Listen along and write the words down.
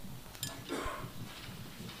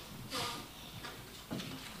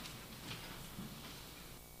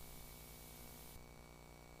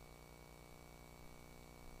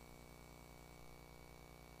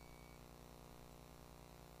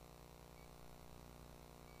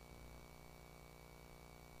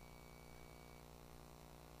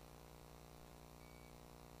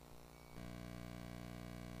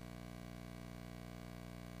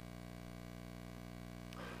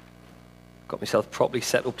Got myself properly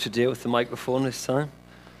set up today with the microphone this time.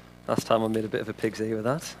 Last time I made a bit of a pig's ear with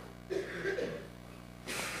that.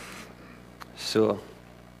 So,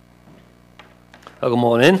 good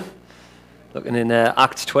morning. Looking in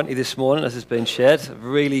Acts 20 this morning, as has been shared.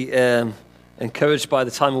 Really encouraged by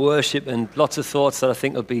the time of worship and lots of thoughts that I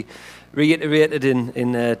think will be reiterated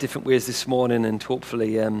in different ways this morning, and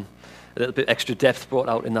hopefully a little bit extra depth brought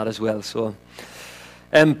out in that as well. So,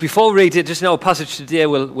 before we read it, just in our passage today,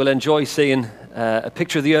 we'll enjoy seeing a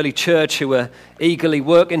picture of the early church who were eagerly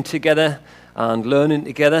working together and learning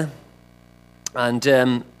together.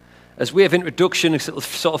 And as way of introduction, it'll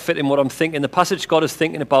sort of fit in what I'm thinking. The passage God is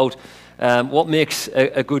thinking about what makes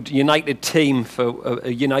a good united team for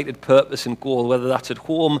a united purpose and goal, whether that's at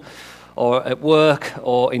home or at work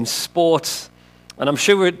or in sports. And I'm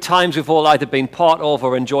sure at times we've all either been part of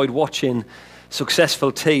or enjoyed watching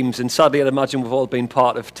successful teams, and sadly I'd imagine we've all been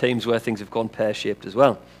part of teams where things have gone pear-shaped as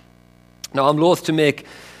well. Now, I'm loath to make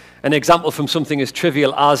an example from something as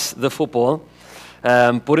trivial as the football,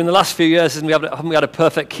 but in the last few years haven't we had a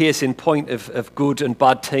perfect case in point of good and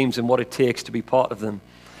bad teams and what it takes to be part of them.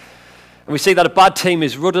 And we see that a bad team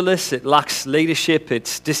is rudderless, it lacks leadership,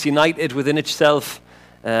 it's disunited within itself,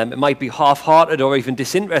 it might be half-hearted or even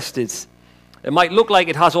disinterested. It might look like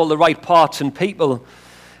it has all the right parts and people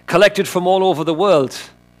collected from all over the world,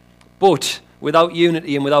 but without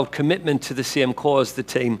unity and without commitment to the same cause, the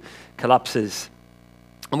team collapses.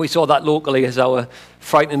 And we saw that locally as our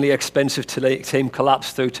frighteningly expensive team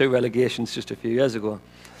collapsed through 2 relegations just a few years ago.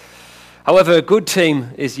 However, a good team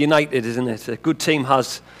is united, isn't it? A good team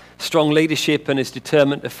has strong leadership and is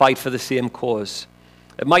determined to fight for the same cause.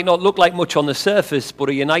 It might not look like much on the surface, but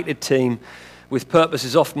a united team with purpose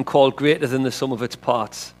is often called greater than the sum of its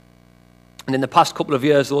parts. And in the past couple of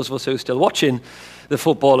years, those of us who are still watching the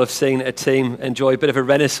football have seen a team enjoy a bit of a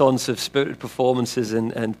renaissance of spirited performances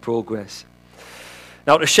and progress.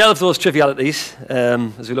 Now, to shelve those trivialities,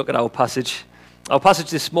 as we look at our passage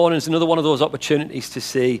this morning is another one of those opportunities to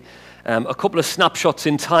see a couple of snapshots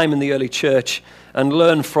in time in the early church and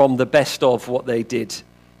learn from the best of what they did.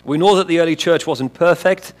 We know that the early church wasn't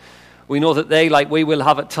perfect. We know that they, like we will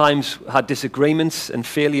have at times, had disagreements and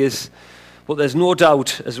failures. But there's no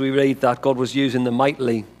doubt, as we read, that God was using them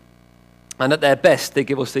mightily. And at their best, they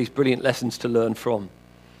give us these brilliant lessons to learn from.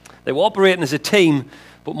 They were operating as a team,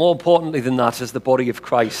 but more importantly than that, as the body of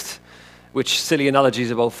Christ, which silly analogies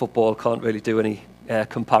about football can't really do any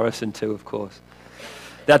comparison to, of course.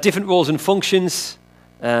 There are different roles and functions.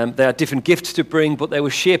 There are different gifts to bring, but they were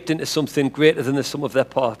shaped into something greater than the sum of their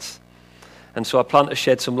parts. And so I plan to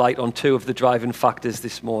shed some light on 2 of the driving factors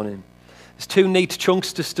this morning. There's 2 neat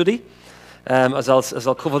chunks to study. As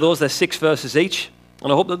I'll cover those, there's 6 verses each,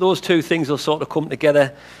 and I hope that those 2 things will sort of come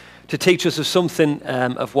together to teach us of something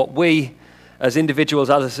of what we as individuals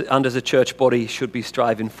and as a church body should be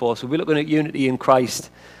striving for. So we're looking at unity in Christ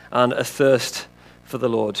and a thirst for the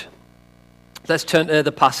Lord. Let's turn to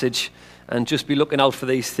the passage and just be looking out for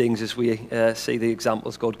these things as we see the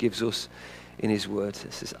examples God gives us in his word.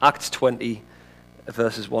 This is Acts 20,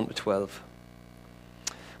 verses 1 to 12.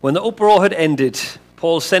 When the uproar had ended,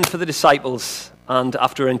 Paul sent for the disciples and,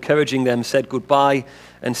 after encouraging them, said goodbye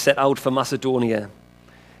and set out for Macedonia.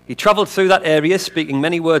 He traveled through that area, speaking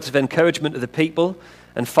many words of encouragement to the people,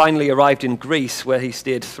 and finally arrived in Greece, where he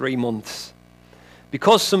stayed 3 months.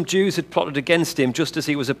 Because some Jews had plotted against him just as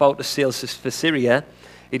he was about to sail for Syria,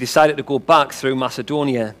 he decided to go back through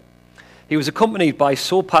Macedonia. He was accompanied by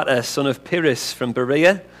Sopater, son of Pyrrhus from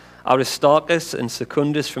Berea, Aristarchus and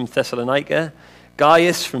Secundus from Thessalonica,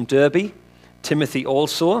 Gaius from Derbe, Timothy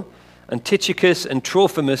also, and Tychicus and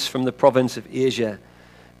Trophimus from the province of Asia.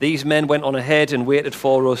 These men went on ahead and waited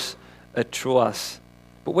for us at Troas.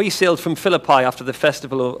 But we sailed from Philippi after the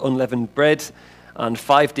festival of unleavened bread, and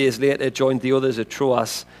 5 days later joined the others at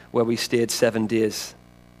Troas, where we stayed 7 days.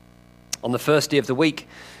 On the first day of the week,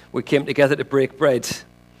 we came together to break bread.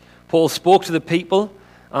 Paul spoke to the people,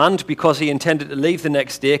 and because he intended to leave the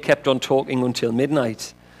next day, kept on talking until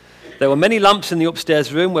midnight. There were many lamps in the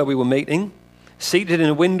upstairs room where we were meeting. Seated in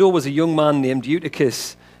a window was a young man named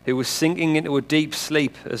Eutychus, who was sinking into a deep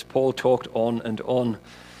sleep as Paul talked on and on.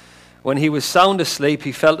 When he was sound asleep,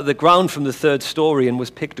 he fell to the ground from the 3rd story and was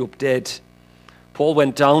picked up dead. Paul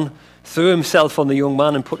went down, threw himself on the young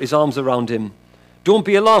man and put his arms around him. "Don't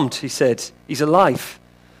be alarmed," he said. "He's alive."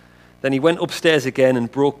 Then he went upstairs again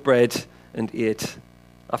and broke bread and ate.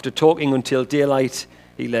 After talking until daylight,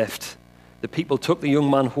 he left. The people took the young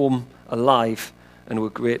man home alive and were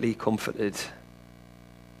greatly comforted.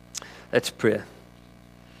 Let's pray.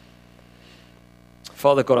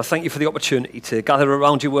 Father God, I thank you for the opportunity to gather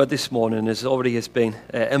around your word this morning, as already has been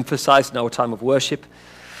emphasized in our time of worship.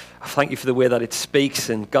 I thank you for the way that it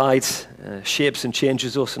speaks and guides, shapes and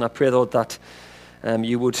changes us. And I pray, Lord, that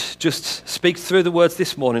you would just speak through the words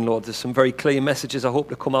this morning, Lord. There's some very clear messages I hope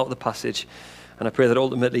to come out of the passage. And I pray that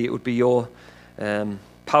ultimately it would be your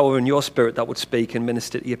power and your spirit that would speak and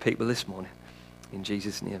minister to your people this morning. In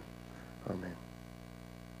Jesus' name, amen.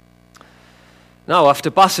 Now, after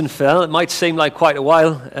Bassenfeld, it might seem like quite a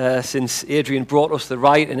while since Adrian brought us the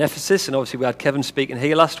riot in Ephesus, and obviously we had Kevin speaking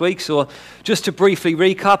here last week. So just to briefly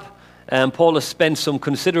recap, Paul has spent some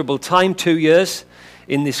considerable time, 2 years,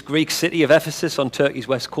 in this Greek city of Ephesus on Turkey's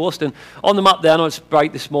west coast. And on the map there, I know it's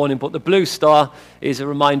bright this morning, but the blue star is a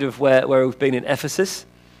reminder of where we've been in Ephesus.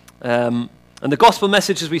 And the gospel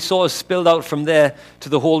message, as we saw, has spilled out from there to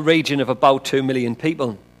the whole region of about 2 million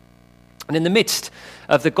people. And in the midst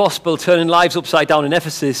of the gospel turning lives upside down in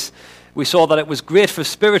Ephesus, we saw that it was great for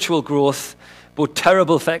spiritual growth, but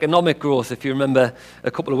terrible for economic growth, if you remember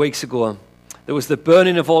a couple of weeks ago. There was the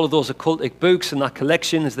burning of all of those occultic books and that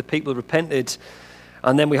collection as the people repented.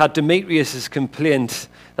 And then we had Demetrius' complaint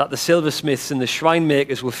that the silversmiths and the shrine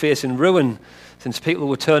makers were facing ruin since people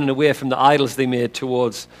were turning away from the idols they made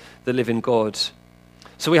towards the living God.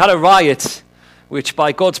 So we had a riot, which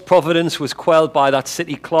by God's providence was quelled by that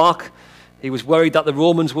city clerk. He was worried that the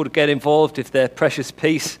Romans would get involved if their precious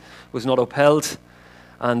peace was not upheld.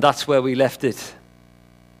 And that's where we left it.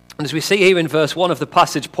 And as we see here in verse 1 of the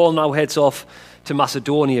passage, Paul now heads off to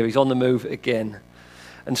Macedonia. He's on the move again.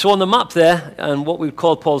 And so on the map there, and what we would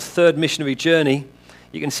call Paul's third missionary journey,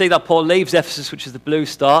 you can see that Paul leaves Ephesus, which is the blue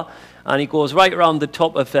star, and he goes right around the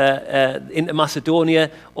top of into Macedonia,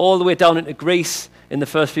 all the way down into Greece in the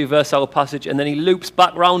first few verses of our passage, and then he loops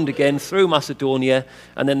back round again through Macedonia,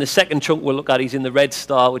 and then the second chunk we'll look at, he's in the red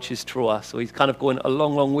star, which is Troas. So he's kind of going a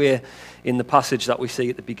long, long way in the passage that we see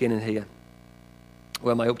at the beginning here.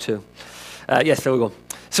 Where am I up to? Yes, there we go.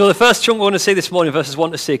 So the first chunk we're going to see this morning, verses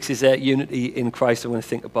 1 to 6, is unity in Christ I'm going to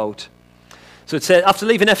think about. So it says, after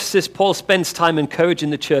leaving Ephesus, Paul spends time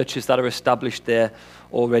encouraging the churches that are established there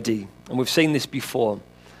already. And we've seen this before.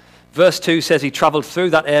 Verse 2 says he traveled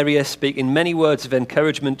through that area, speaking many words of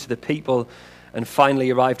encouragement to the people, and finally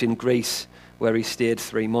arrived in Greece, where he stayed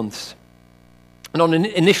 3 months. And on an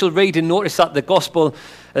initial reading, notice that the gospel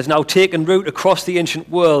has now taken root across the ancient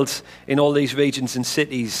world in all these regions and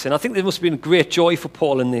cities. And I think there must have been great joy for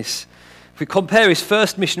Paul in this. If we compare his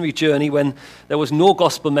first missionary journey when there was no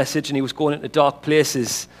gospel message and he was going into dark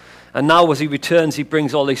places, and now as he returns, he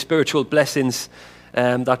brings all these spiritual blessings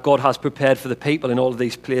that God has prepared for the people in all of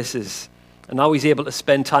these places. And now he's able to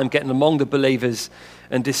spend time getting among the believers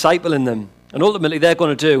and discipling them. And ultimately, they're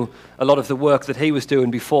going to do a lot of the work that he was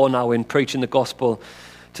doing before now in preaching the gospel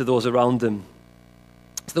to those around them.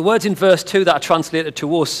 So the words in verse 2 that are translated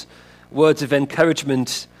to us, words of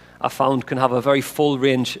encouragement, I found can have a very full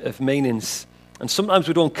range of meanings. And sometimes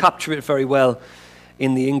we don't capture it very well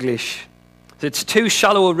in the English. So it's too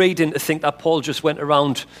shallow a reading to think that Paul just went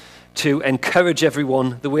around to encourage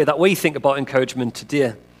everyone the way that we think about encouragement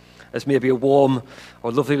today, as maybe a warm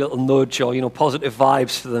or lovely little nudge or, positive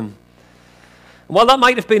vibes for them. And while that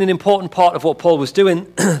might have been an important part of what Paul was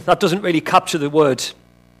doing, that doesn't really capture the word.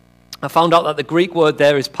 I found out that the Greek word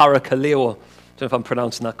there is parakaleo. I don't know if I'm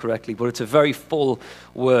pronouncing that correctly, but it's a very full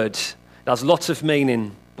word. It has lots of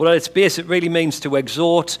meaning. But at its base, it really means to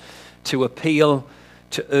exhort, to appeal,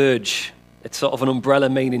 to urge. It's sort of an umbrella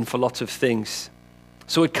meaning for lots of things.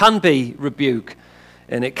 So it can be rebuke,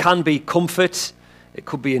 and it can be comfort. It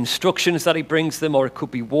could be instructions that he brings them, or it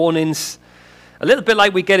could be warnings. A little bit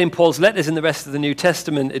like we get in Paul's letters in the rest of the New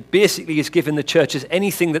Testament, it basically is giving the churches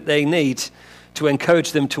anything that they need to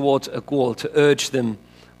encourage them towards a goal, to urge them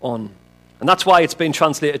on. And that's why it's been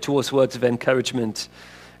translated to us words of encouragement.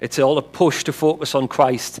 It's all a push to focus on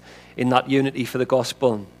Christ in that unity for the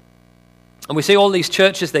gospel. And we see all these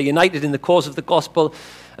churches, they're united in the cause of the gospel.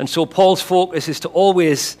 And so Paul's focus is to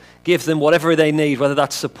always give them whatever they need, whether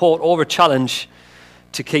that's support or a challenge,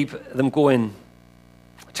 to keep them going,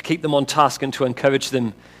 to keep them on task and to encourage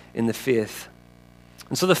them in the faith.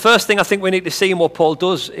 And so the first thing I think we need to see in what Paul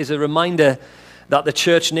does is a reminder that the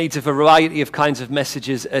church needs a variety of kinds of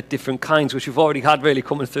messages at different kinds, which we've already had really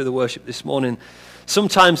coming through the worship this morning.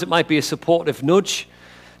 Sometimes it might be a supportive nudge.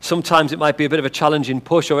 Sometimes it might be a bit of a challenging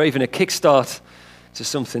push or even a kickstart to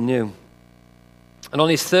something new. And on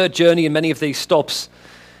his third journey in many of these stops,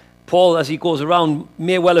 Paul, as he goes around,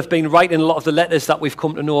 may well have been writing a lot of the letters that we've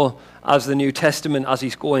come to know as the New Testament as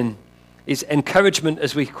he's going. His encouragement,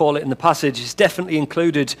 as we call it in the passage, has definitely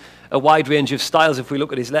included a wide range of styles if we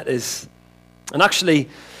look at his letters. And actually,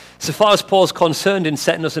 so far as Paul's concerned in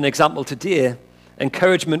setting us an example today,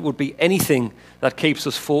 encouragement would be anything that keeps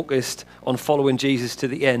us focused on following Jesus to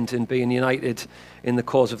the end and being united in the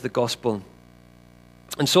cause of the gospel.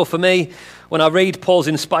 And so for me, when I read Paul's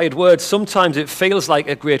inspired words, sometimes it feels like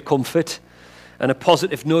a great comfort and a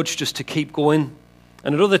positive nudge just to keep going.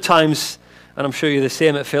 And at other times, and I'm sure you're the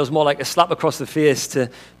same, it feels more like a slap across the face to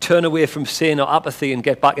turn away from sin or apathy and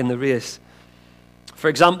get back in the race. For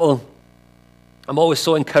example, I'm always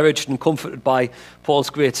so encouraged and comforted by Paul's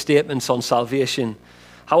great statements on salvation.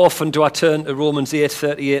 How often do I turn to Romans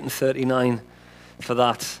 8:38 and 39 for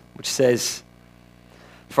that, which says,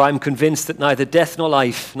 "For I am convinced that neither death nor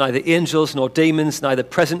life, neither angels nor demons, neither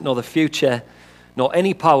present nor the future, nor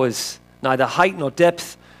any powers, neither height nor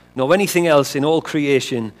depth, nor anything else in all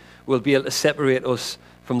creation will be able to separate us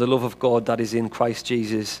from the love of God that is in Christ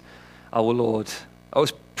Jesus our Lord." I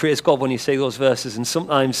always praise God when you say those verses, and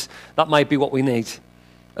sometimes that might be what we need.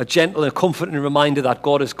 A gentle and comforting reminder that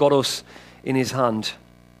God has got us in his hand.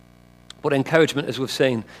 But encouragement, as we've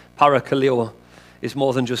seen, parakaleo, is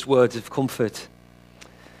more than just words of comfort.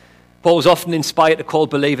 Paul was often inspired to call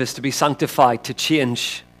believers to be sanctified, to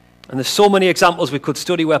change. And there's so many examples we could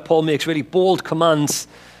study where Paul makes really bold commands,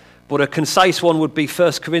 but a concise one would be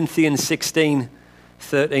 1 Corinthians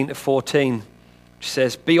 16:13 to 14, which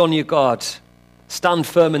says, "Be on your guard, stand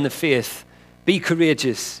firm in the faith, be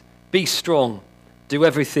courageous, be strong, do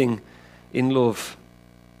everything in love."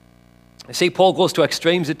 You see, Paul goes to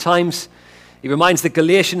extremes at times. He reminds the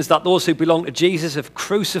Galatians that those who belong to Jesus have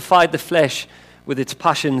crucified the flesh with its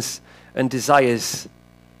passions and desires.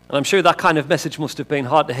 And I'm sure that kind of message must have been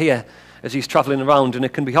hard to hear as he's traveling around, and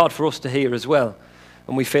it can be hard for us to hear as well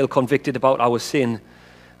when we feel convicted about our sin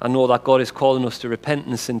and know that God is calling us to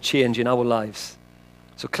repentance and change in our lives.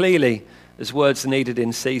 So clearly, there's words needed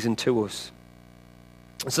in season to us.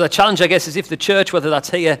 And so the challenge, I guess, is if the church, whether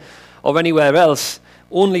that's here or anywhere else,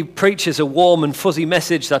 only preaches a warm and fuzzy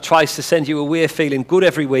message that tries to send you away feeling good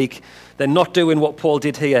every week, they're not doing what Paul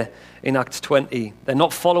did here in Acts 20. They're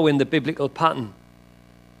not following the biblical pattern.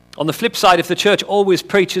 On the flip side, if the church always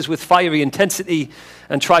preaches with fiery intensity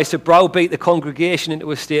and tries to browbeat the congregation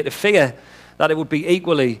into a state of fear, that it would be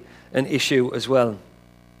equally an issue as well.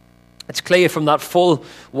 It's clear from that full,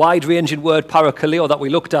 wide-ranging word parakaleo that we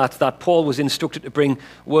looked at that Paul was instructed to bring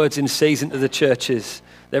words in season to the churches.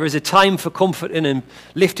 There is a time for comforting and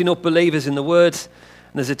lifting up believers in the word,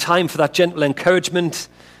 and there's a time for that gentle encouragement,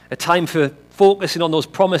 a time for focusing on those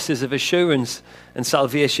promises of assurance and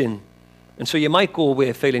salvation. And so you might go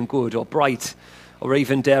away feeling good or bright, or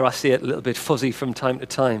even, dare I say it, a little bit fuzzy from time to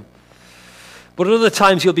time. But at other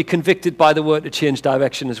times you'll be convicted by the word to change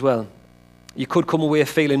direction as well. You could come away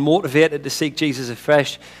feeling motivated to seek Jesus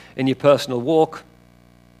afresh in your personal walk,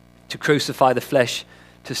 to crucify the flesh,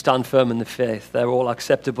 to stand firm in the faith. They're all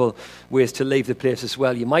acceptable ways to leave the place as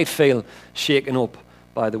well. You might feel shaken up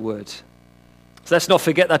by the word. So let's not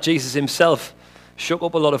forget that Jesus himself shook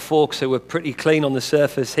up a lot of folks who were pretty clean on the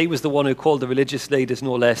surface. He was the one who called the religious leaders,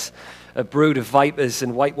 no less, a brood of vipers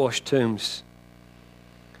and whitewashed tombs.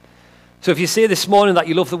 So if you say this morning that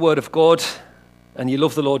you love the word of God and you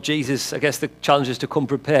love the Lord Jesus, I guess the challenge is to come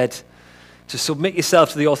prepared, to submit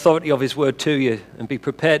yourself to the authority of his word to you and be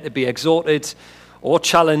prepared to be exhorted or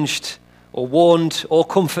challenged or warned or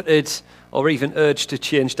comforted or even urged to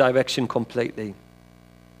change direction completely.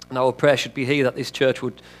 And our prayer should be here that this church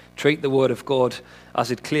would treat the word of God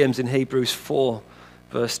as it claims in Hebrews 4,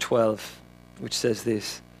 verse 12, which says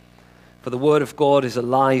this: "For the word of God is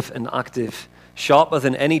alive and active, sharper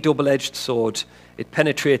than any double-edged sword. It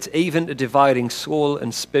penetrates even to dividing soul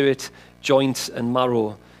and spirit, joints and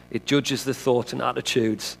marrow. It judges the thoughts and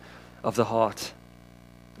attitudes of the heart."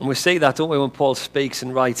 And we see that, don't we, when Paul speaks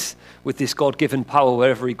and writes with this God-given power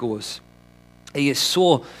wherever he goes. He is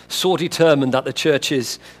so determined that the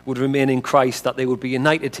churches would remain in Christ, that they would be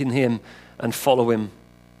united in him and follow him.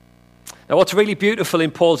 Now, what's really beautiful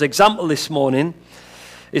in Paul's example this morning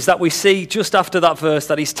is that we see just after that verse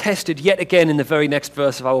that he's tested yet again in the very next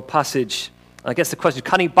verse of our passage. I guess the question is,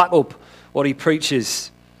 can he back up what he preaches?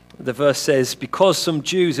 The verse says, "Because some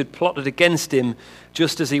Jews had plotted against him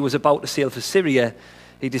just as he was about to sail for Syria,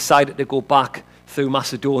 he decided to go back through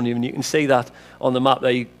Macedonia." And you can see that on the map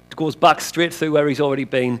there. He goes back straight through where he's already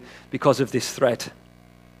been because of this threat.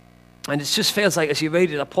 And it just feels like, as you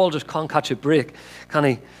read it, that Paul just can't catch a break, can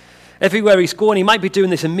he? Everywhere he's going, he might be doing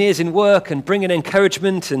this amazing work and bringing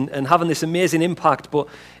encouragement and having this amazing impact, but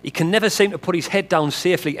he can never seem to put his head down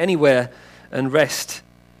safely anywhere and rest.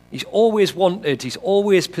 He's always wanted, he's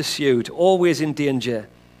always pursued, always in danger.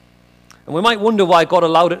 And we might wonder why God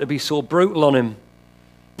allowed it to be so brutal on him.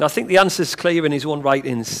 Now, I think the answer is clear in his own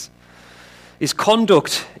writings. His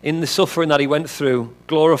conduct in the suffering that he went through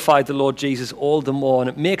glorified the Lord Jesus all the more, and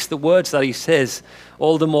it makes the words that he says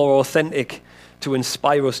all the more authentic to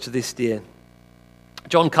inspire us to this day.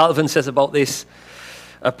 John Calvin says about this,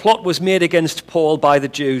 "A plot was made against Paul by the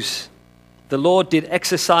Jews. The Lord did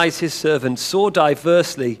exercise his servant so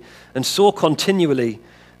diversely and so continually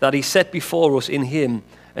that he set before us in him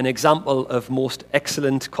an example of most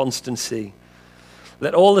excellent constancy.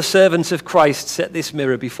 Let all the servants of Christ set this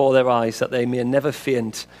mirror before their eyes, that they may never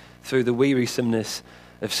faint through the wearisomeness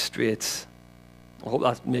of straits." I hope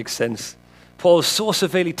that makes sense. Paul was so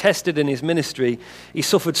severely tested in his ministry, he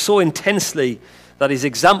suffered so intensely that his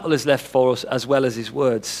example is left for us as well as his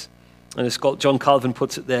words. And as John Calvin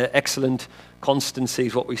puts it there, excellent constancy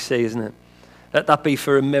is what we see, isn't it? Let that be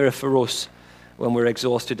for a mirror for us when we're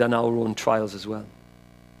exhausted in our own trials as well.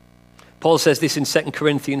 Paul says this in 2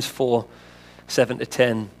 Corinthians 4,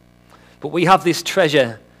 7-10. "But we have this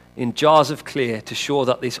treasure in jars of clay to show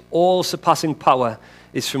that this all-surpassing power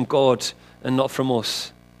is from God and not from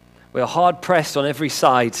us. We are hard pressed on every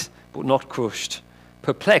side, but not crushed.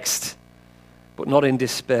 Perplexed, but not in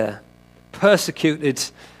despair. Persecuted,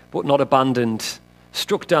 but not abandoned.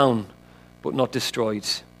 Struck down, but not destroyed.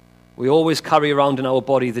 We always carry around in our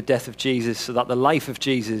body the death of Jesus, so that the life of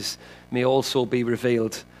Jesus may also be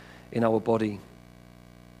revealed in our body."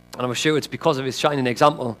 And I'm sure it's because of his shining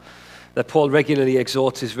example that Paul regularly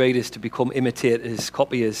exhorts his readers to become imitators,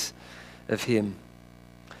 copiers of him.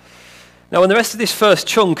 Now, in the rest of this first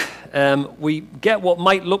chunk, we get what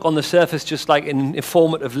might look on the surface just like an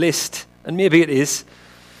informative list, and maybe it is,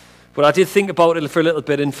 but I did think about it for a little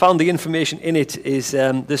bit and found the information in it is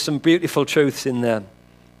there's some beautiful truths in there.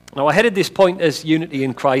 Now, I headed this point as unity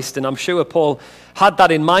in Christ, and I'm sure Paul had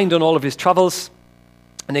that in mind on all of his travels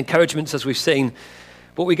and encouragements, as we've seen,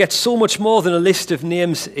 but we get so much more than a list of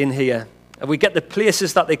names in here. And we get the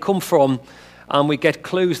places that they come from, and we get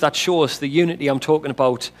clues that show us the unity I'm talking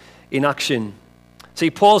about in action. See,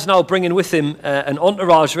 Paul's now bringing with him an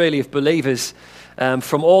entourage, really, of believers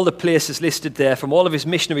from all the places listed there, from all of his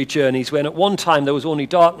missionary journeys, when at one time there was only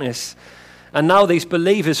darkness. And now these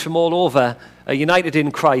believers from all over are united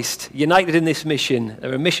in Christ, united in this mission.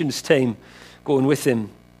 They're a missions team going with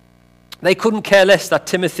him. They couldn't care less that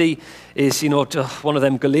Timothy is, one of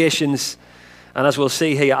them Galatians. And as we'll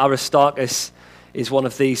see here, Aristarchus is one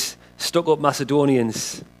of these stuck-up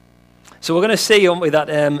Macedonians. So we're going to see, aren't we,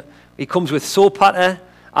 that he comes with Sopater,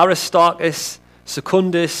 Aristarchus,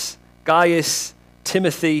 Secundus, Gaius,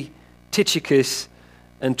 Timothy, Tychicus,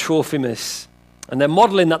 and Trophimus. And they're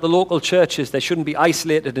modeling that the local churches, they shouldn't be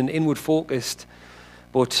isolated and inward-focused,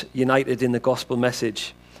 but united in the gospel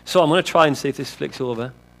message. So I'm going to try and see if this flicks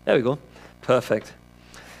over. There we go. Perfect.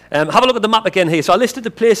 Have a look at the map again here. So I listed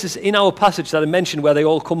the places in our passage that I mentioned where they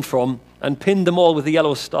all come from and pinned them all with the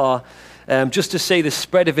yellow star just to see the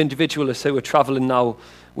spread of individualists who are traveling now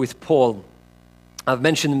with Paul. I've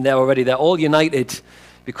mentioned them there already. They're all united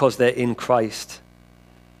because they're in Christ.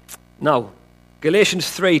 Now, Galatians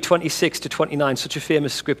 3:26-29, such a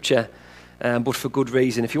famous scripture, but for good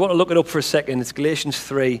reason. If you want to look it up for a second, it's Galatians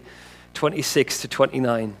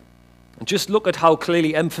 3:26-29. And just look at how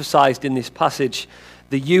clearly emphasized in this passage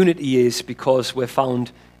the unity is, because we're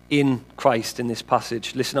found in Christ in this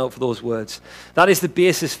passage. Listen out for those words. That is the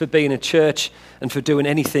basis for being a church and for doing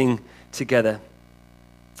anything together.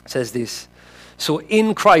 It says this: "So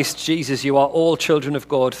in Christ Jesus you are all children of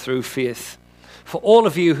God through faith. For all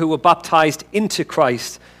of you who were baptized into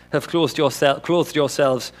Christ have clothed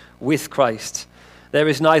yourselves with Christ. There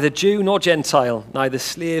is neither Jew nor Gentile, neither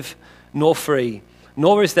slave nor free,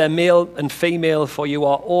 nor is there male and female, for you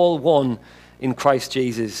are all one in Christ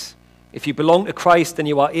Jesus. If you belong to Christ, then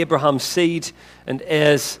you are Abraham's seed and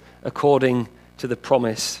heirs according to the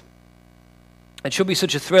promise." It should be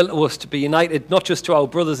such a thrill to us to be united, not just to our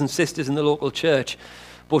brothers and sisters in the local church,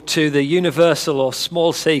 but to the universal or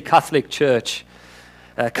small c Catholic Church.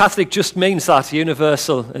 Catholic just means that,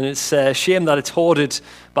 universal, and it's a shame that it's hoarded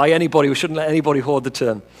by anybody. We shouldn't let anybody hoard the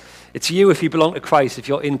term. It's you if you belong to Christ, if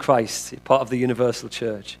you're in Christ, you're part of the universal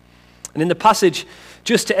church. And in the passage,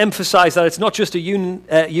 just to emphasize that it's not just a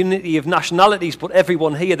unity of nationalities, but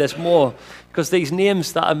everyone here, there's more, because these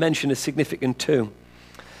names that I mentioned are significant too.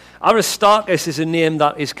 Aristarchus is a name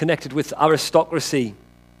that is connected with aristocracy,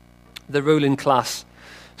 the ruling class.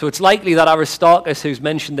 So it's likely that Aristarchus, who's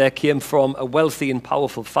mentioned there, came from a wealthy and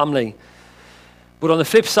powerful family. But on the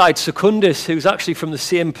flip side, Secundus, who's actually from the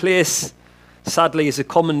same place, sadly is a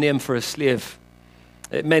common name for a slave.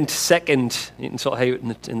 It meant second. You can sort of hear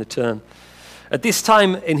it in the term. At this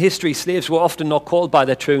time in history, slaves were often not called by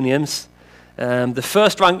their true names. The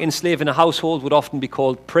first rank in slave in a household would often be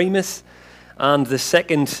called primus, and the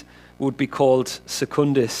second would be called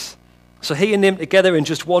secundus. So here named together in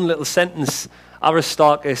just one little sentence,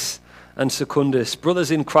 Aristarchus and Secundus, brothers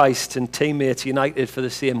in Christ and teammates united for the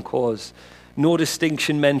same cause, no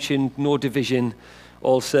distinction mentioned, no division,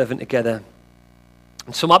 all serving together.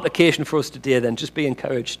 And some application for us today then, just be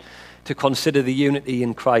encouraged to consider the unity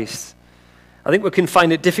in Christ. I think we can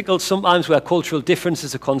find it difficult sometimes where cultural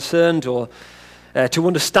differences are concerned, or to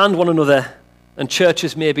understand one another, and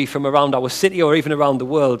churches maybe from around our city or even around the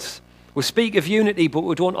world. We speak of unity, but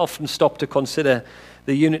we don't often stop to consider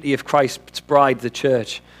the unity of Christ's bride, the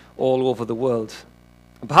church, all over the world.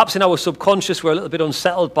 And perhaps in our subconscious we're a little bit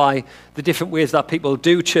unsettled by the different ways that people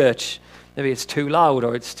do church. Maybe it's too loud,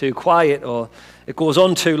 or it's too quiet, or it goes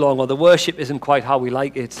on too long, or the worship isn't quite how we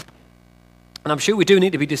like it. And I'm sure we do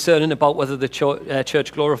need to be discerning about whether the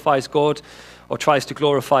church glorifies God or tries to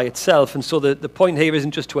glorify itself. And so the point here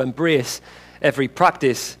isn't just to embrace every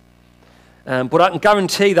practice. But I can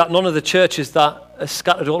guarantee that none of the churches that are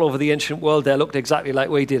scattered all over the ancient world there looked exactly like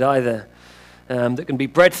we did either. There can be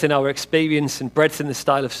breadth in our experience and breadth in the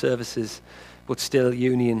style of services, but still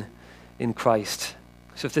union in Christ.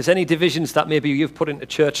 So if there's any divisions that maybe you've put into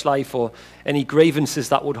church life, or any grievances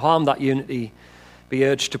that would harm that unity, be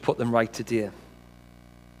urged to put them right today.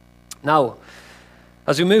 Now,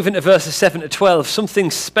 as we move into verses 7 to 12, something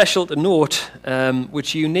special to note,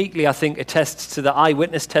 which uniquely, I think, attests to the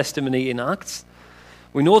eyewitness testimony in Acts.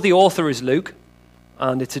 We know the author is Luke,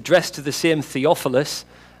 and it's addressed to the same Theophilus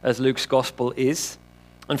as Luke's gospel is.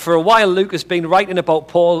 And for a while, Luke has been writing about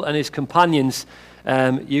Paul and his companions,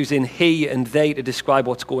 using he and they to describe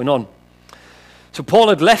what's going on. So Paul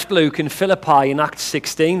had left Luke in Philippi in Acts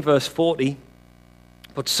 16, verse 40.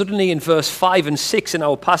 But suddenly in verse 5 and 6 in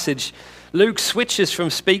our passage, Luke switches from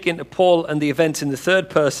speaking to Paul and the events in the third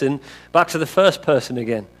person back to the first person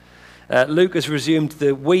again. Luke has resumed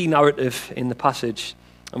the we narrative in the passage.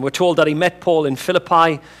 And we're told that he met Paul in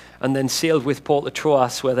Philippi and then sailed with Paul to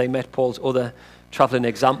Troas, where they met Paul's other traveling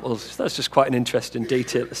examples. That's just quite an interesting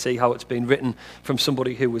detail to see how it's been written from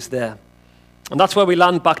somebody who was there. And that's where we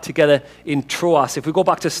land back together in Troas. If we go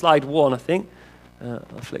back to slide 1, I think. I'll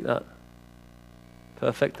flick that.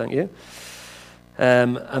 Perfect, thank you.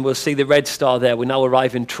 And we'll see the red star there. We now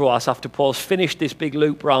arrive in Troas after Paul's finished this big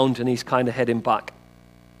loop round and he's kind of heading back.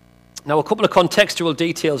 Now, a couple of contextual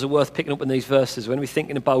details are worth picking up in these verses when we're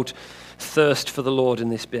thinking about thirst for the Lord in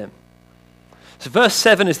this bit. So verse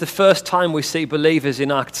 7 is the first time we see believers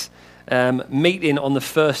in Acts meeting on the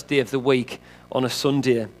first day of the week on a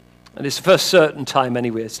Sunday. And it's the first certain time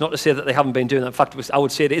anyway. It's not to say that they haven't been doing that. In fact, I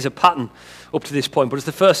would say it is a pattern up to this point, but it's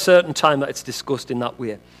the first certain time that it's discussed in that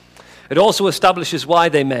way. It also establishes why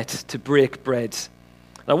they met, to break bread.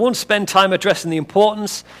 And I won't spend time addressing the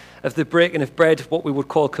importance of the breaking of bread, what we would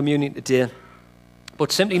call communion today,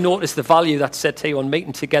 but simply notice the value that's set here on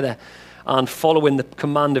meeting together and following the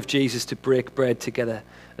command of Jesus to break bread together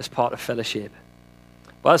as part of fellowship.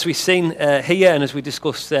 But as we've seen here, and as we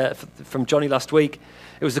discussed from Johnny last week,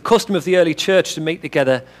 it was the custom of the early church to meet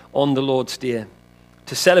together on the Lord's Day,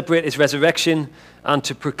 to celebrate his resurrection and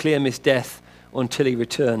to proclaim his death until he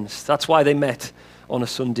returns. That's why they met on a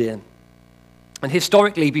Sunday. And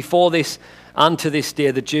historically, before this and to this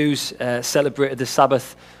day, the Jews celebrated the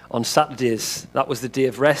Sabbath on Saturdays. That was the day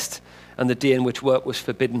of rest and the day in which work was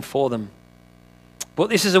forbidden for them. But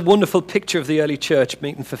this is a wonderful picture of the early church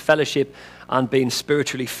meeting for fellowship and being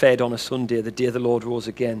spiritually fed on a Sunday, the day the Lord rose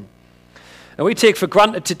again. And we take for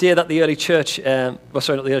granted today that the early church, that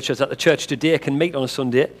the church today can meet on a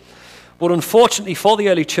Sunday. But unfortunately for the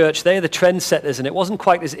early church, they're the trendsetters, and it wasn't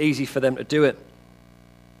quite as easy for them to do it.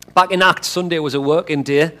 Back in Acts, Sunday was a working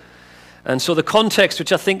day. And so the context,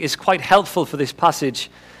 which I think is quite helpful for this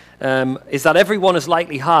passage, is that everyone has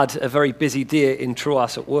likely had a very busy day in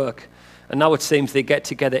Troas at work. And now it seems they get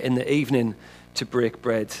together in the evening to break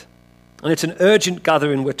bread. And it's an urgent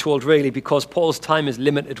gathering, we're told, really, because Paul's time is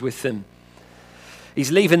limited with them. He's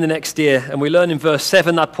leaving the next day, and we learn in verse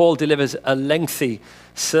 7 that Paul delivers a lengthy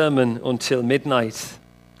sermon until midnight.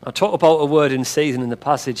 I'll talk about a word in season in the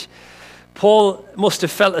passage. Paul must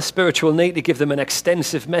have felt a spiritual need to give them an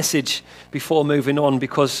extensive message before moving on,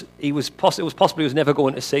 because it was possible he was never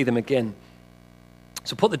going to see them again.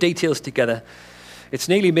 So put the details together. It's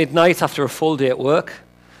nearly midnight after a full day at work.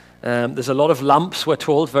 There's a lot of lamps, we're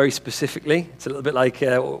told, very specifically. It's a little bit like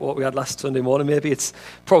what we had last Sunday morning, maybe. It's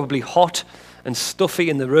probably hot and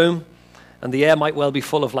stuffy in the room, and the air might well be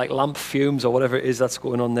full of like lamp fumes or whatever it is that's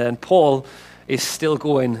going on there. And Paul is still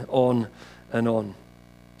going on and on.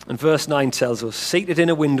 And verse 9 tells us, seated in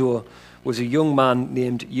a window was a young man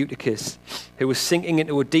named Eutychus, who was sinking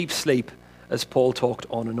into a deep sleep as Paul talked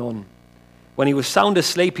on and on. When he was sound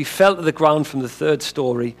asleep, he fell to the ground from the third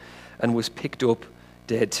story and was picked up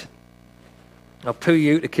dead. Now, poor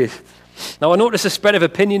Eutychus. Now, I notice a spread of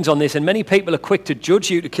opinions on this, and many people are quick to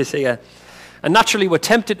judge Eutychus here. And naturally, we're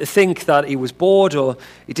tempted to think that he was bored or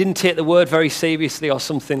he didn't take the word very seriously or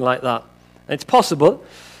something like that. And it's possible,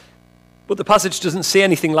 but the passage doesn't say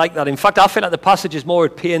anything like that. In fact, I feel like the passage is more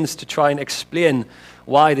at pains to try and explain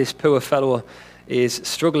why this poor fellow is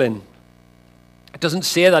struggling. It doesn't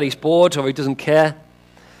say that he's bored or he doesn't care.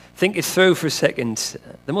 Think it through for a second.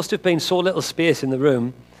 There must have been so little space in the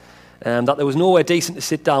room that there was nowhere decent to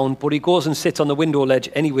sit down, but he goes and sits on the window ledge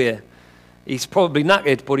anyway. He's probably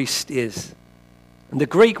knackered, but he stays. And the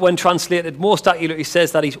Greek, when translated, most accurately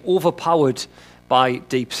says that he's overpowered by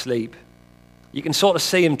deep sleep. You can sort of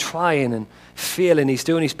see him trying and feeling he's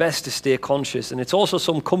doing his best to stay conscious. And it's also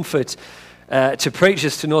some comfort to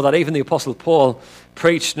preachers to know that even the Apostle Paul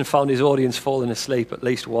preached and found his audience falling asleep at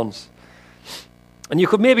least once. And you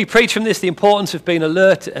could maybe preach from this the importance of being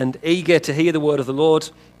alert and eager to hear the word of the Lord.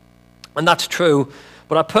 And that's true.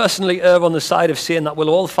 But I personally err on the side of saying that we'll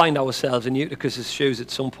all find ourselves in Eutychus' shoes at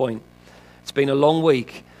some point. It's been a long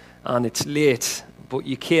week and it's late, but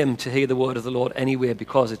you came to hear the word of the Lord anyway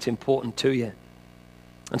because it's important to you.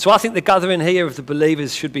 And so I think the gathering here of the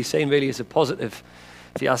believers should be seen really as a positive,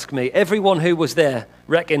 if you ask me. Everyone who was there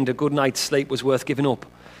reckoned a good night's sleep was worth giving up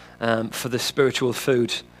for the spiritual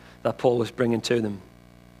food that Paul was bringing to them.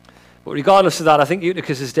 But regardless of that, I think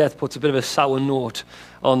Eutychus' death puts a bit of a sour note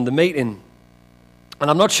on the meeting. And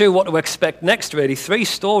I'm not sure what to expect next, really. 3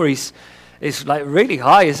 stories is like really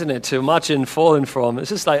high, isn't it, to imagine falling from. It's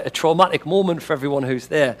just like a traumatic moment for everyone who's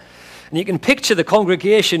there. And you can picture the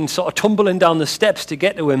congregation sort of tumbling down the steps to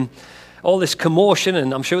get to him. All this commotion,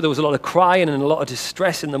 and I'm sure there was a lot of crying and a lot of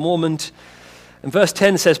distress in the moment. And verse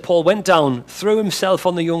 10 says, Paul went down, threw himself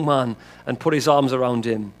on the young man, and put his arms around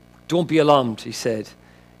him. Don't be alarmed, he said.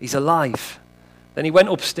 He's alive. Then he went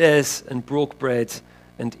upstairs and broke bread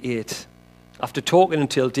and ate. After talking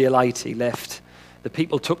until daylight, he left. The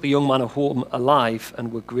people took the young man home alive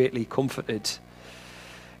and were greatly comforted.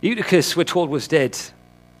 Eutychus, we're told, was dead.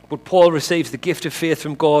 But Paul receives the gift of faith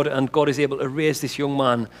from God, and God is able to raise this young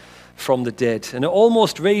man from the dead. And it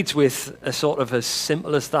almost reads with a sort of as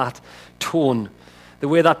simple as that tone, the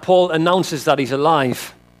way that Paul announces that he's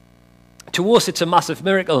alive. To us, it's a massive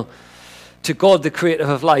miracle. To God, the creator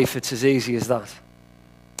of life, it's as easy as that.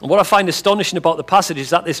 And what I find astonishing about the passage is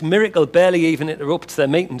that this miracle barely even interrupts their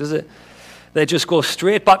meeting, does it? They just go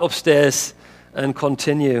straight back upstairs and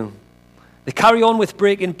continue. They carry on with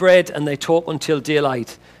breaking bread and they talk until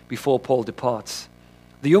daylight before Paul departs.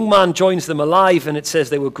 The young man joins them alive, and it says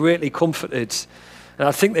they were greatly comforted. And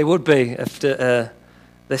I think they would be after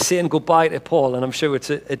they're saying goodbye to Paul, and I'm sure it's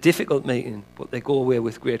a difficult meeting, but they go away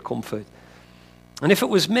with great comfort. And if it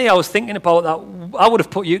was me, I was thinking about that. I would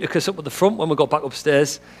have put Eutychus up at the front when we got back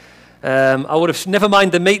upstairs. I would have, never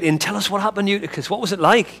mind the meeting, tell us what happened, Eutychus. What was it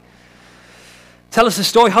like? Tell us the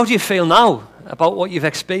story. How do you feel now about what you've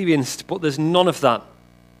experienced? But there's none of that.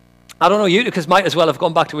 I don't know, Eutychus might as well have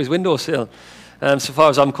gone back to his windowsill, so far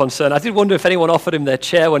as I'm concerned. I did wonder if anyone offered him their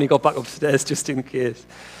chair when he got back upstairs, just in case.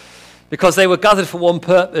 Because they were gathered for one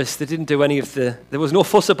purpose. They didn't do any of there was no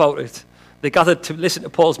fuss about it. They gathered to listen to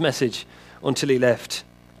Paul's message until he left,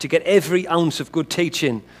 to get every ounce of good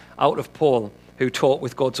teaching out of Paul, who taught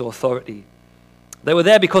with God's authority. They were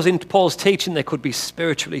there because in Paul's teaching they could be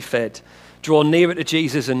spiritually fed, draw nearer to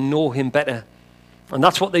Jesus and know him better. And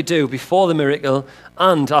that's what they do before the miracle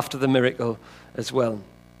and after the miracle as well.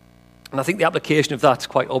 And I think the application of that's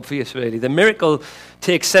quite obvious, really. The miracle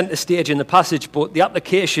takes center stage in the passage, but the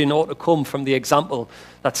application ought to come from the example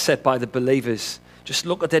that's set by the believers. Just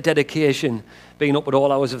look at their dedication, being up at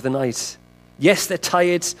all hours of the night. Yes, they're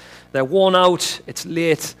tired, they're worn out, it's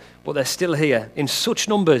late, but they're still here in such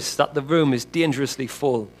numbers that the room is dangerously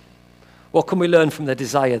full. What can we learn from their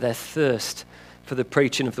desire, their thirst for the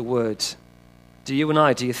preaching of the word? Do you and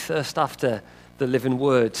I, do you thirst after the living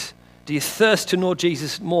word? Do you thirst to know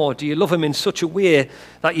Jesus more? Do you love him in such a way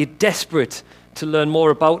that you're desperate to learn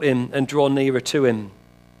more about him and draw nearer to him?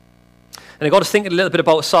 And I got us thinking a little bit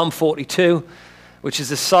about Psalm 42, which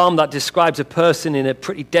is a psalm that describes a person in a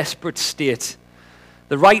pretty desperate state.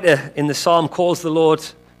 The writer in the psalm calls the Lord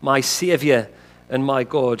my Savior and my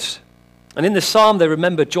God. And in the psalm, they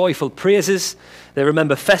remember joyful praises. They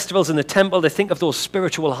remember festivals in the temple. They think of those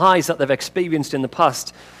spiritual highs that they've experienced in the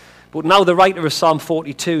past. But now the writer of Psalm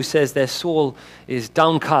 42 says their soul is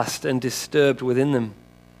downcast and disturbed within them.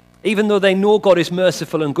 Even though they know God is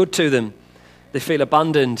merciful and good to them, they feel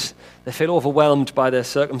abandoned. They feel overwhelmed by their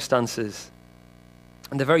circumstances.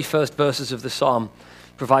 And the very first verses of the psalm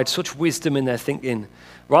provide such wisdom in their thinking.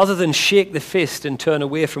 Rather than shake the fist and turn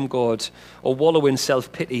away from God or wallow in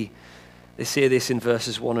self-pity, they say this in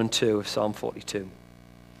verses 1 and 2 of Psalm 42.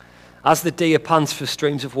 As the deer pants for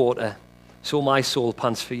streams of water, so my soul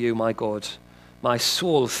pants for you, my God. My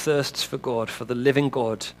soul thirsts for God, for the living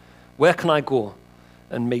God. Where can I go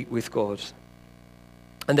and meet with God?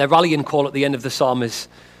 And their rallying call at the end of the psalm is,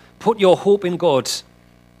 put your hope in God,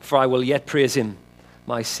 for I will yet praise him,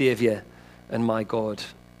 my Saviour and my God.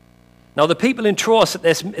 Now the people in Troas at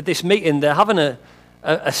this meeting, they're having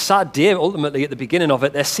a sad day ultimately at the beginning of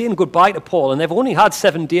it. They're saying goodbye to Paul, and they've only had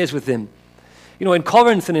 7 days with him. You know, in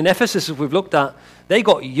Corinth and in Ephesus, as we've looked at, they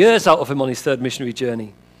got years out of him on his third missionary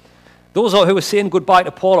journey. Those who are saying goodbye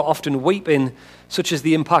to Paul are often weeping, such as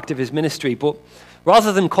the impact of his ministry. But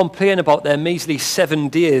rather than complain about their measly 7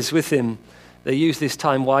 days with him, they use this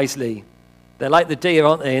time wisely. They're like the deer,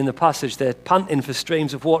 aren't they, in the passage? They're panting for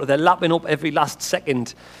streams of water. They're lapping up every last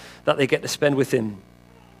second that they get to spend with him.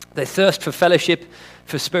 They thirst for fellowship,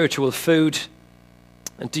 for spiritual food.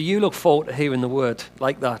 And do you look forward to hearing the word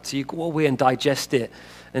like that? Do you go away and digest it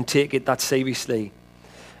and take it that seriously?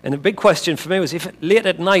 And the big question for me was, if late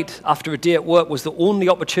at night after a day at work was the only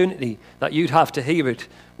opportunity that you'd have to hear it,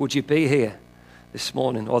 would you be here this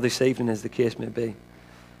morning or this evening, as the case may be?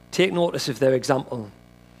 Take notice of their example.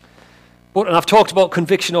 But, and I've talked about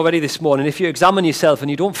conviction already this morning. If you examine yourself and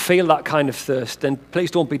you don't feel that kind of thirst, then please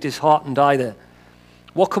don't be disheartened either.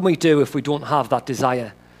 What can we do if we don't have that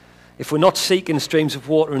desire? If we're not seeking streams of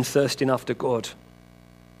water and thirsting after God?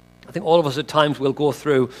 I think all of us at times will go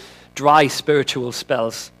through dry spiritual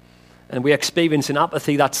spells, and we experience an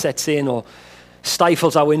apathy that sets in or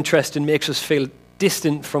stifles our interest and makes us feel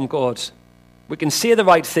distant from God. We can say the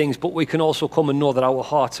right things, but we can also come and know that our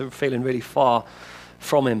hearts are feeling really far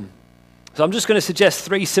from him. So I'm just going to suggest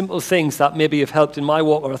 3 simple things that maybe have helped in my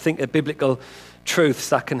walk, or I think are biblical truths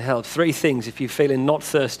that can help. 3 things if you're feeling not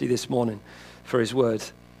thirsty this morning for his word.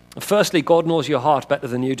 Firstly, God knows your heart better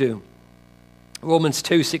than you do. Romans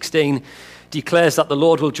 2:16 declares that the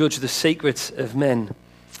Lord will judge the secrets of men.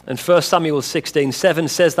 And 1 Samuel 16:7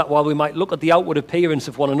 says that while we might look at the outward appearance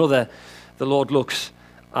of one another, the Lord looks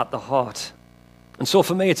at the heart. And so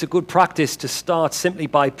for me, it's a good practice to start simply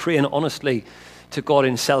by praying honestly to God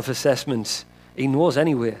in self-assessment. He knows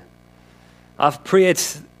anyway. I've prayed,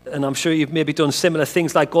 and I'm sure you've maybe done similar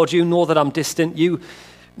things like, God, you know that I'm distant. You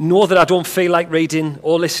know that I don't feel like reading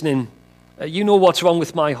or listening. You know what's wrong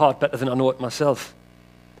with my heart better than I know it myself.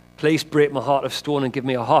 Please break my heart of stone and give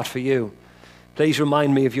me a heart for you. Please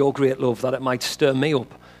remind me of your great love, that it might stir me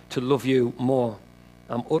up to love you more.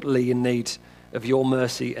 I'm utterly in need of your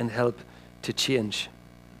mercy and help to change.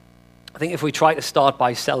 I think if we try to start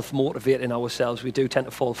by self-motivating ourselves, we do tend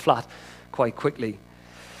to fall flat quite quickly.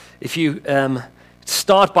 If you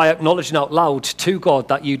start by acknowledging out loud to God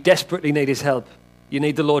that you desperately need his help, you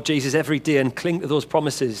need the Lord Jesus every day, and cling to those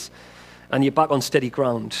promises, and you're back on steady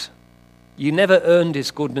ground. You never earned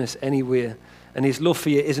his goodness anywhere, and his love for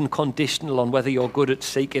you isn't conditional on whether you're good at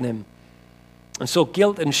seeking him. And so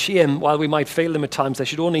guilt and shame, while we might feel them at times, they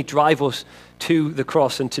should only drive us to the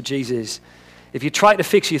cross and to Jesus. If you try to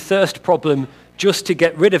fix your thirst problem just to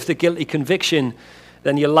get rid of the guilty conviction,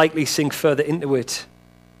 then you'll likely sink further into it.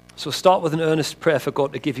 So start with an earnest prayer for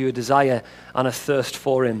God to give you a desire and a thirst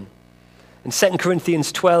for him. In 2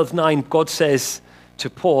 Corinthians 12:9, God says to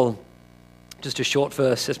Paul, just a short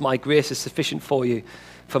verse, says, my grace is sufficient for you,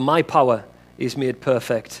 for my power is made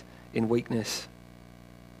perfect in weakness.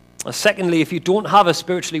 Secondly, if you don't have a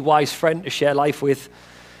spiritually wise friend to share life with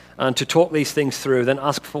and to talk these things through, then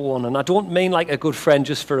ask for one. And I don't mean like a good friend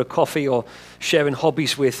just for a coffee or sharing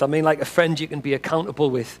hobbies with. I mean like a friend you can be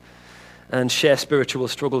accountable with and share spiritual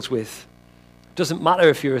struggles with. It doesn't matter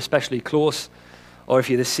if you're especially close or if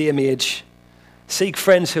you're the same age. Seek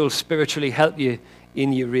friends who will spiritually help you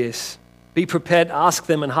in your race. Be prepared to ask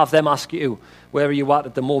them and have them ask you, where are you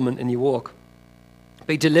at the moment in your walk?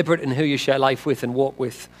 Be deliberate in who you share life with and walk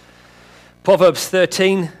with. Proverbs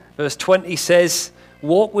 13, verse 20 says,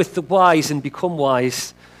 walk with the wise and become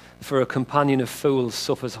wise, for a companion of fools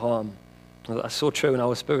suffers harm. Well, that's so true in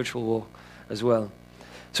our spiritual walk as well.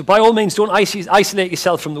 So by all means, don't isolate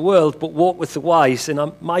yourself from the world, but walk with the wise.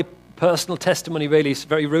 And my personal testimony really is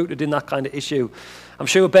very rooted in that kind of issue. I'm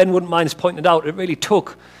sure Ben wouldn't mind us pointing it out. It really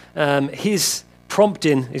took his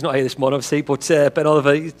prompting, he's not here this morning obviously, but Ben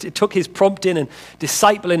Oliver, it took his prompting and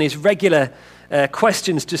discipling, his regular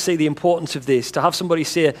questions to see the importance of this, to have somebody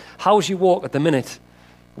say, how's your walk at the minute?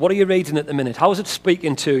 What are you reading at the minute? How is it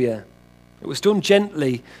speaking to you? It was done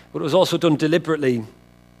gently, but it was also done deliberately.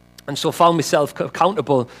 And so I found myself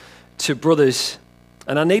accountable to brothers.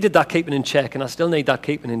 And I needed that keeping in check, and I still need that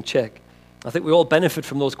keeping in check. I think we all benefit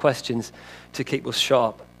from those questions to keep us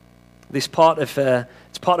sharp. It's part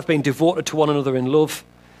of being devoted to one another in love,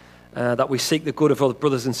 that we seek the good of our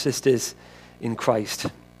brothers and sisters in Christ.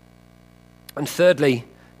 And thirdly,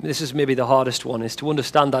 this is maybe the hardest one, is to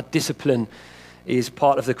understand that discipline is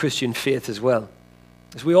part of the Christian faith as well.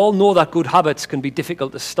 As we all know that good habits can be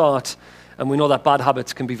difficult to start, and we know that bad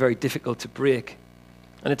habits can be very difficult to break.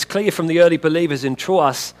 And it's clear from the early believers in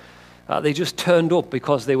Troas that they just turned up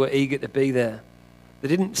because they were eager to be there. They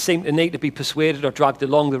didn't seem to need to be persuaded or dragged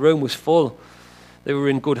along. The room was full. They were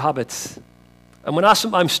in good habits. And when I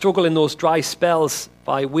sometimes struggle in those dry spells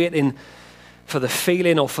by waiting for the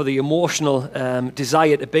feeling or for the emotional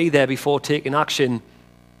desire to be there before taking action,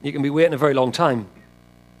 you can be waiting a very long time.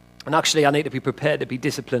 And actually, I need to be prepared to be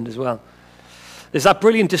disciplined as well. There's that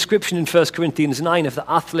brilliant description in 1 Corinthians 9 of the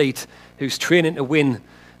athlete who's training to win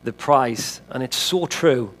the prize. And it's so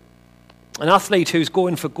true. An athlete who's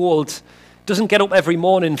going for gold doesn't get up every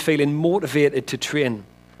morning feeling motivated to train.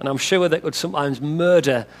 And I'm sure they could sometimes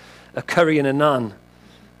murder a curry and a naan.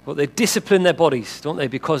 But they discipline their bodies, don't they?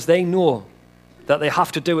 Because they know that they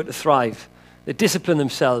have to do it to thrive. They discipline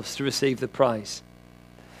themselves to receive the prize.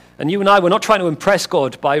 And you and I, we're not trying to impress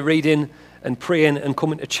God by reading and praying and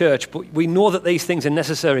coming to church, but we know that these things are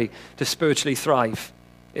necessary to spiritually thrive.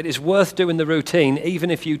 It is worth doing the routine, even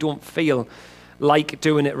if you don't feel like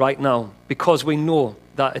doing it right now, because we know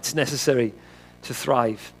that it's necessary to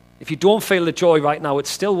thrive. If you don't feel the joy right now, it's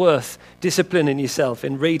still worth disciplining yourself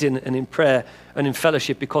in reading and in prayer and in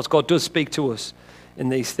fellowship, because God does speak to us in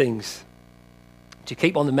these things. To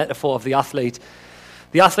keep on the metaphor of the athlete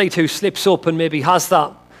who slips up and maybe has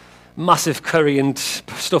that massive curry and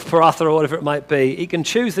stuffed paratha or whatever it might be, he can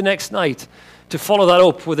choose the next night to follow that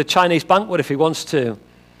up with a Chinese banquet if he wants to.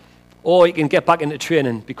 Or he can get back into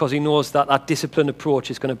training because he knows that that disciplined approach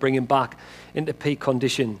is going to bring him back into peak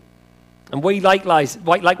condition. And we likewise,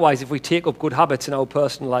 if we take up good habits in our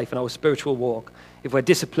personal life and our spiritual walk, if we're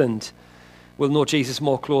disciplined, we'll know Jesus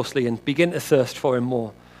more closely and begin to thirst for him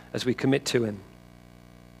more as we commit to him.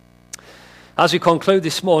 As we conclude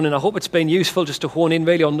this morning, I hope it's been useful just to hone in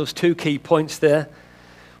really on those two key points there.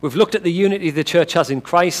 We've looked at the unity the church has in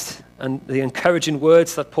Christ and the encouraging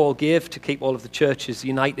words that Paul gave to keep all of the churches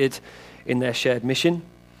united in their shared mission.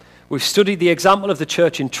 We've studied the example of the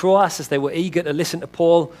church in Troas as they were eager to listen to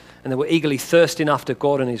Paul and they were eagerly thirsting after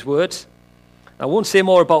God and his words. I won't say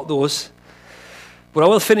more about those, but I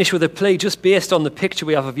will finish with a plea just based on the picture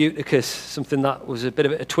we have of Eutychus, something that was a bit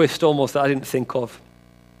of a twist almost that I didn't think of.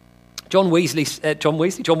 John Wesley, said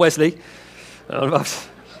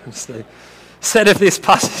of this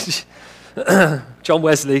passage, John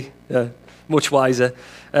Wesley, much wiser,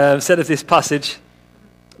 said of this passage,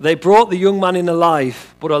 "They brought the young man in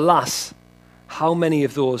alive, but alas, how many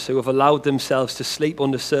of those who have allowed themselves to sleep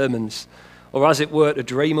under sermons, or as it were to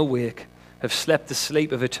dream awake, have slept the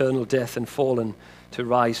sleep of eternal death and fallen to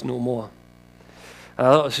rise no more." I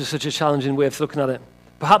thought it was just such a challenging way of looking at it.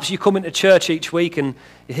 Perhaps you come into church each week and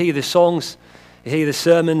you hear the songs, you hear the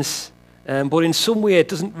sermons, but in some way it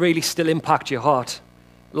doesn't really still impact your heart.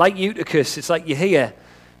 Like Eutychus, it's like you hear,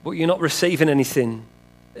 but you're not receiving anything.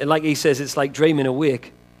 And like he says, it's like dreaming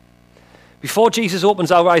awake. Before Jesus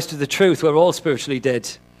opens our eyes to the truth, we're all spiritually dead.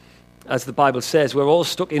 As the Bible says, we're all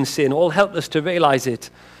stuck in sin, all helpless to realize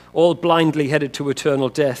it, all blindly headed to eternal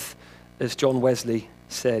death, as John Wesley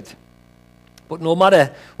said. But no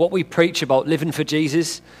matter what we preach about living for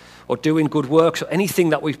Jesus or doing good works or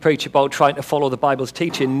anything that we preach about trying to follow the Bible's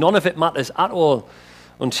teaching, none of it matters at all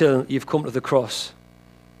until you've come to the cross.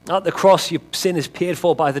 At the cross, your sin is paid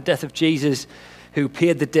for by the death of Jesus, who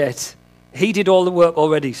paid the debt. He did all the work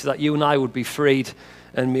already so that you and I would be freed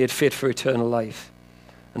and made fit for eternal life.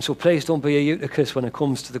 And so please don't be a Eutychus when it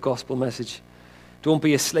comes to the gospel message. Don't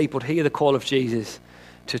be asleep, but hear the call of Jesus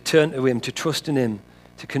to turn to him, to trust in him,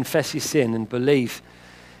 to confess your sin and believe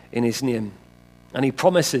in his name. And he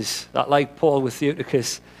promises that, like Paul with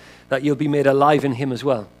Eutychus, that you'll be made alive in him as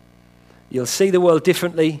well. You'll see the world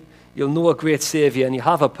differently, you'll know a great Savior, and you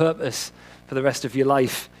have a purpose for the rest of your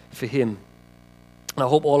life for him. And I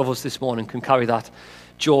hope all of us this morning can carry that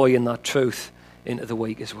joy and that truth into the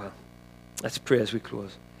week as well. Let's pray as we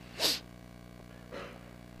close.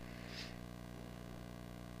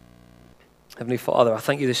 Heavenly Father, I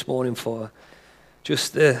thank you this morning for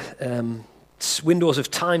just the windows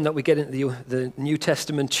of time that we get into the New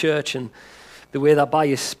Testament church and the way that by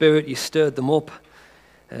your Spirit you stirred them up.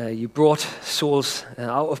 You brought souls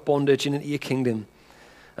out of bondage and into your kingdom.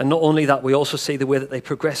 And not only that, we also see the way that they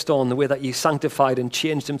progressed on, the way that you sanctified and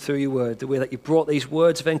changed them through your word, the way that you brought these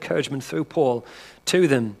words of encouragement through Paul to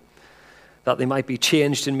them, that they might be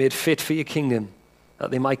changed and made fit for your kingdom,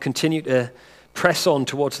 that they might continue to press on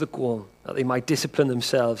towards the goal, that they might discipline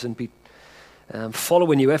themselves and be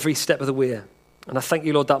following you every step of the way. And I thank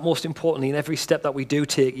you, Lord, that most importantly, in every step that we do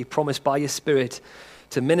take, you promise by your Spirit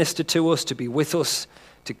to minister to us, to be with us,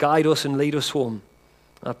 to guide us and lead us home.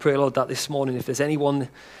 I pray, Lord, that this morning, if there's anyone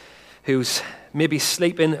who's maybe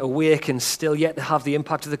sleeping, awake, and still yet to have the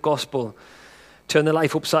impact of the gospel, turn their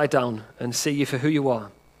life upside down and see you for who you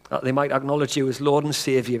are, that they might acknowledge you as Lord and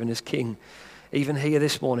Savior and as King, even here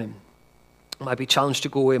this morning, might be challenged to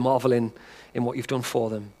go away marveling in what you've done for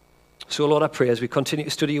them. So, Lord, I pray as we continue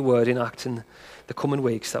to study your word in Acts in the coming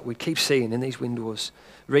weeks, that we keep seeing in these windows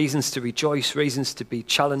reasons to rejoice, reasons to be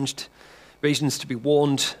challenged, reasons to be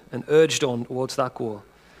warned and urged on towards that goal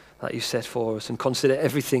that you set for us, and consider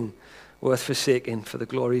everything worth forsaking for the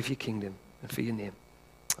glory of your kingdom and for your name.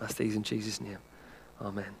 I ask these in Jesus' name.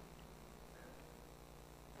 Amen.